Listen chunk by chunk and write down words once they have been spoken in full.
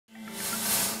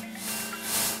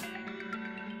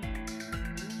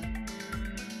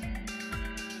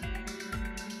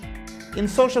In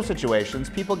social situations,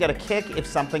 people get a kick if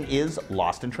something is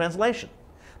lost in translation.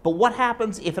 But what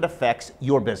happens if it affects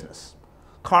your business?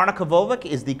 Kaarina Kvaavik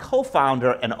is the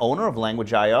co-founder and owner of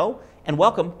Language.io, and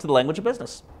welcome to the Language of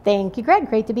Business. Thank you, Greg.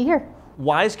 Great to be here.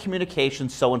 Why is communication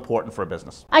so important for a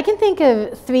business? I can think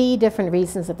of three different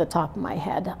reasons at the top of my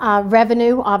head.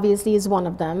 Revenue, obviously, is one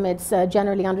of them. It's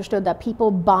generally understood that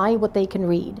people buy what they can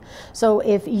read. So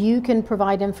if you can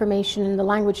provide information in the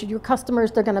language of your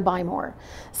customers, they're going to buy more.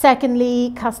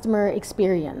 Secondly, customer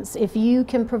experience. If you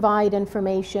can provide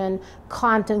information,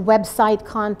 content, website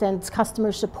content,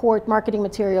 customer support, marketing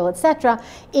material, etc.,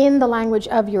 in the language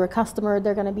of your customer,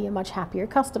 they're going to be a much happier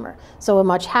customer. So a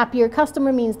much happier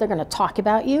customer means they're going to talk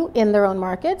about you in their own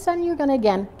markets, and you're going to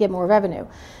again get more revenue.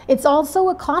 It's also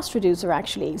a cost reducer,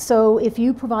 actually. So if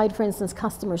you provide, for instance,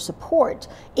 customer support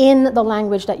in the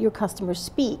language that your customer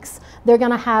speaks, they're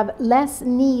going to have less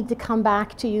need to come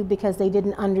back to you because they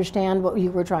didn't understand what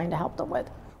you were trying to help them with.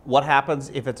 What happens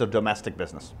if it's a domestic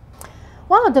business?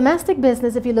 Well, a domestic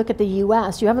business, if you look at the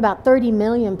US, you have about 30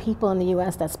 million people in the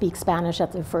US that speak Spanish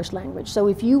as their first language. So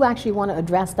if you actually want to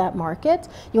address that market,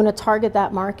 you want to target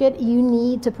that market, you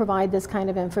need to provide this kind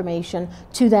of information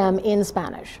to them in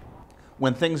Spanish.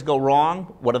 When things go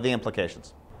wrong, what are the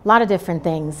implications? A lot of different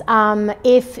things.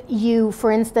 If you,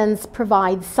 for instance,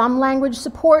 provide some language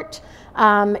support,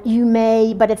 you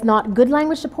may, but it's not good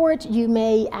language support, you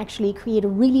may actually create a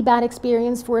really bad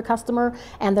experience for a customer,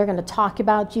 and they're going to talk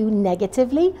about you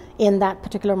negatively in that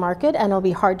particular market, and it'll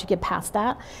be hard to get past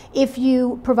that. If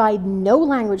you provide no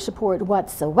language support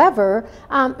whatsoever,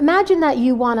 imagine that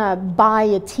you want to buy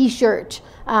a t-shirt,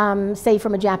 say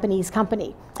from a Japanese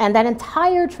company, and that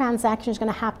entire transaction is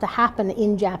going to have to happen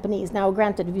in Japanese. Now,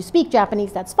 granted, if you speak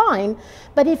Japanese, that's fine,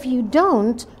 but if you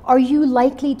don't, are you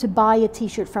likely to buy a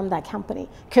t-shirt from that company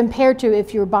compared to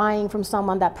if you're buying from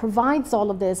someone that provides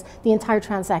all of this, the entire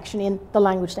transaction in the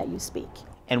language that you speak?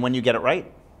 And when you get it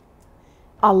right?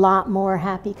 A lot more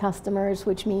happy customers,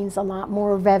 which means a lot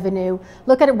more revenue.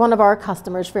 Look at one of our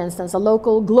customers, for instance, a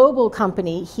local global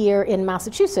company here in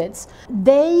Massachusetts.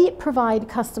 They provide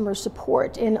customer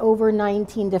support in over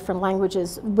 19 different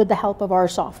languages with the help of our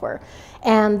software.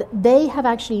 And they have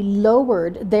actually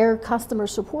lowered their customer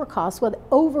support costs with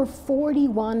over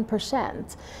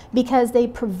 41% because they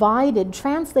provided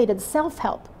translated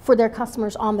self-help for their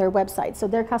customers on their website. So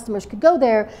their customers could go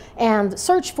there and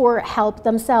search for help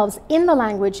themselves in the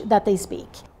language that they speak.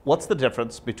 What's the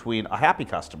difference between a happy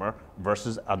customer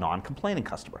versus a non-complaining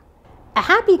customer? A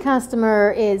happy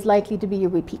customer is likely to be a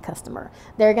repeat customer.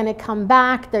 They're going to come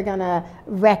back, they're going to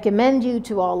recommend you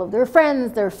to all of their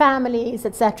friends, their families,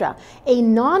 etc. A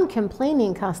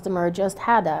non-complaining customer just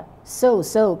had a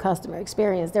so-so customer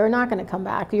experience. They're not going to come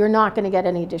back. You're not going to get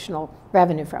any additional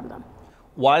revenue from them.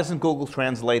 Why isn't Google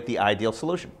Translate the ideal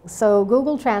solution? So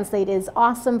Google Translate is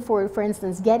awesome for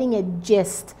instance, getting a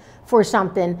gist for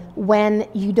something when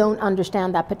you don't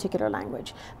understand that particular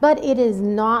language. But it is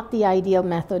not the ideal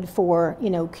method for,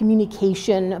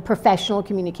 communication, professional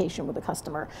communication with a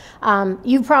customer.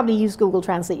 You've probably used Google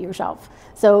Translate yourself,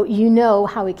 so you know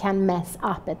how it can mess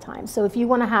up at times. So if you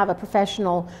want to have a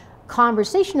professional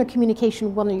conversation or communication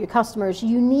with one of your customers,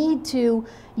 you need to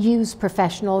use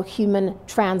professional human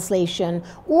translation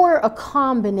or a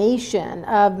combination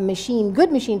of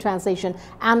good machine translation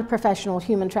and professional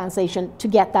human translation to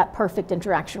get that perfect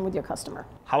interaction with your customer.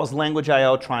 How is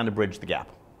Language.io trying to bridge the gap?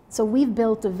 So we've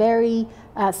built a very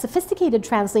sophisticated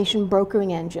translation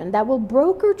brokering engine that will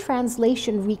broker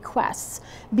translation requests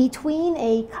between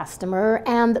a customer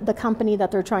and the company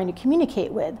that they're trying to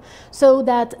communicate with, so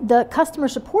that the customer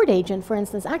support agent, for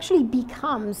instance, actually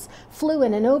becomes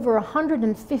fluent in over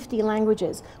 150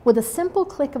 languages with a simple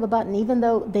click of a button, even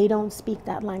though they don't speak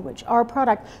that language. Our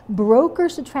product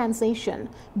brokers the translation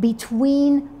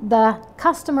between the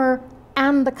customer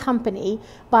and the company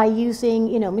by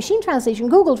using, machine translation.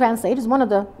 Google Translate is one of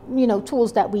the,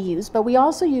 tools that we use, but we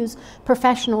also use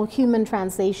professional human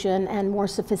translation and more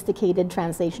sophisticated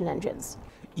translation engines.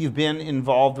 You've been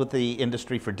involved with the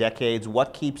industry for decades.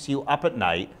 What keeps you up at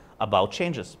night about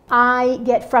changes? I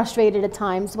get frustrated at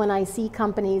times when I see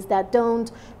companies that don't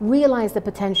realize the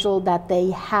potential that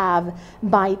they have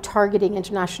by targeting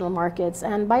international markets,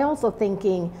 and by also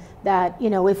thinking that,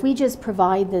 if we just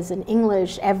provide this in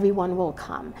English, everyone will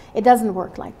come. It doesn't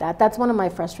work like that. That's one of my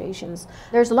frustrations.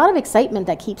 There's a lot of excitement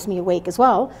that keeps me awake as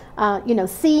well.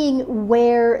 Seeing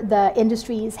where the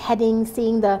industry is heading,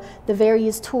 seeing the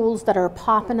various tools that are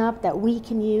popping up that we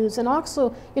can use, and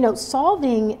also,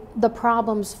 solving the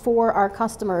problems for our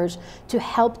customers to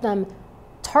help them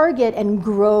target and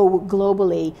grow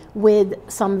globally with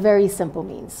some very simple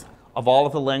means. Of all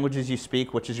of the languages you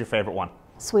speak, which is your favorite one?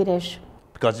 Swedish.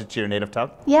 Because it's your native tongue?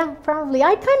 Yeah, probably.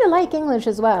 I kind of like English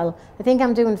as well. I think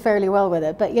I'm doing fairly well with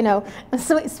it. But, you know,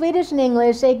 Swedish and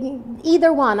English,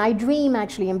 either one. I dream,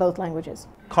 actually, in both languages.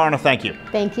 Kaarina, thank you.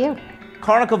 Thank you.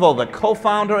 Kaarina Kvaavik,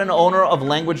 co-founder and owner of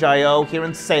Language.io here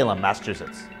in Salem,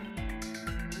 Massachusetts.